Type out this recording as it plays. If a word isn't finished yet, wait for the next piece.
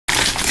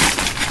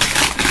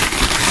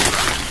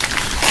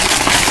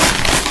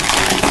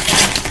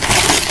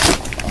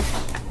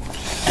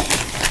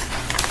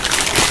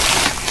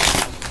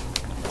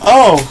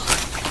Oh,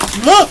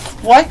 look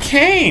what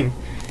came!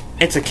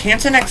 It's a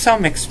Canton XL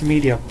Mixed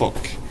Media book.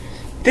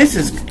 This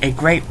is a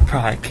great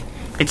product.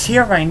 It's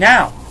here right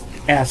now.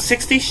 It has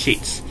 60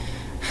 sheets.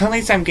 At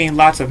least I'm getting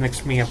lots of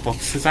mixed media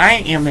books because I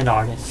am an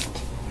artist.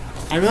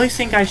 I really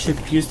think I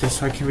should use this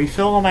so I can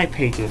refill all my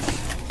pages.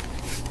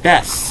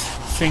 Best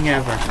thing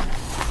ever.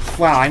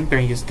 Wow, I'm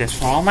going to use this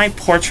for all my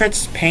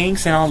portraits,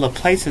 paintings, and all the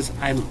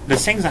the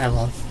things I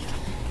love.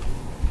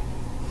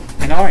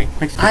 And alright,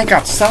 I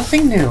got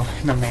something new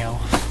in the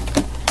mail.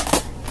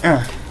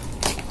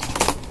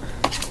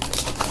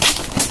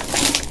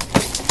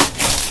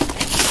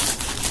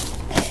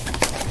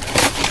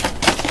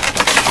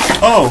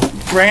 Oh,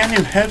 brand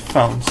new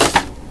headphones.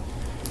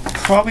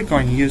 Probably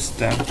going to use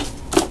them.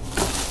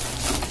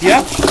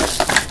 Yep,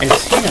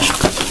 it's here.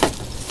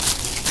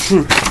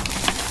 Phew.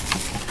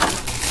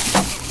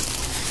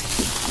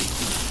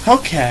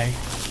 Okay.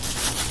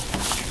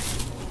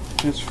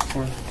 Just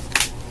for.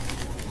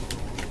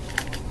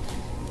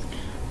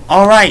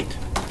 Alright,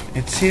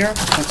 it's here.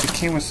 But it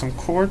came with some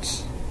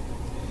cords.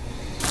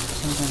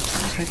 So I'm going to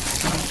take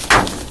this out.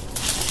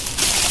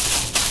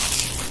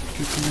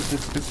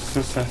 This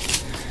is the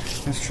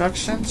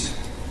instructions.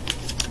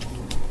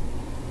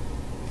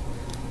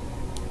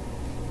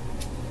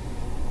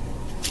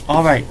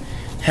 Alright,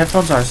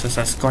 headphones are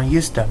success. Going to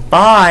use them.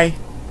 Bye!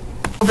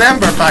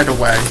 November, by the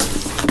way.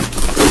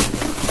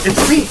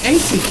 It's me,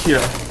 AC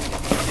here.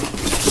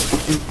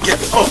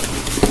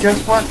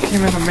 Guess what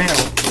came in the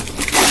mail?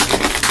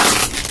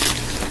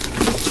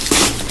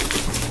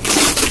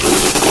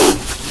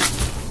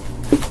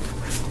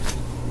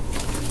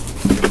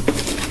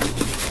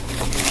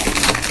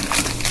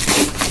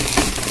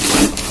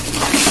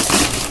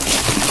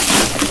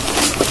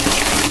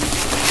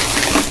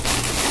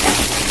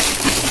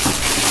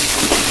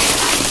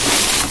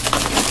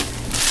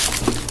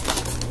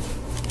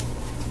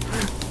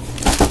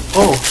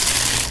 Oh.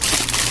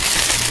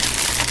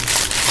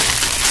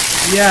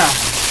 Yeah.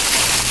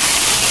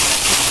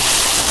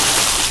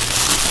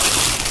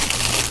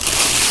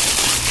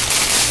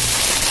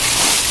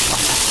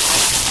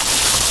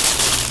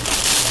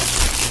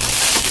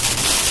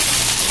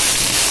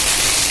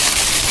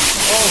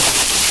 Oh.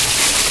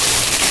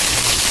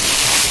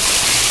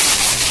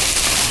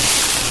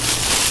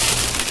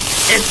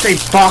 It's a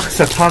box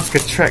of Tonska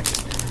Trick.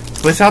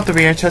 Without the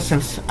VHS,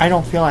 since I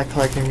don't feel like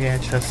collecting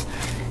VHS.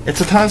 It's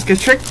a Tonska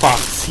Trick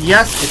box.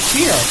 Yes, it's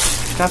here.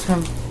 That's what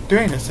I'm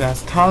doing this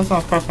as.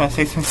 Tonska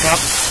Specialization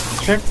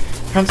Trick,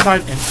 front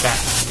side and back.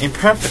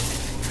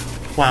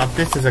 Imperfect. Wow,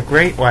 this is a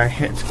great one.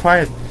 It's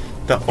quite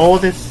the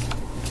oldest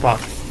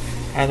box.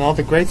 And all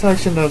the great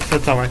selection of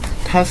fits on my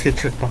Tonska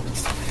Trick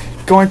box.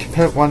 Going to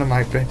put one of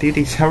my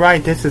DVDs.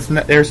 Alright, there's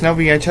no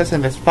VHS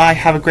in this. Bye,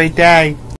 have a great day.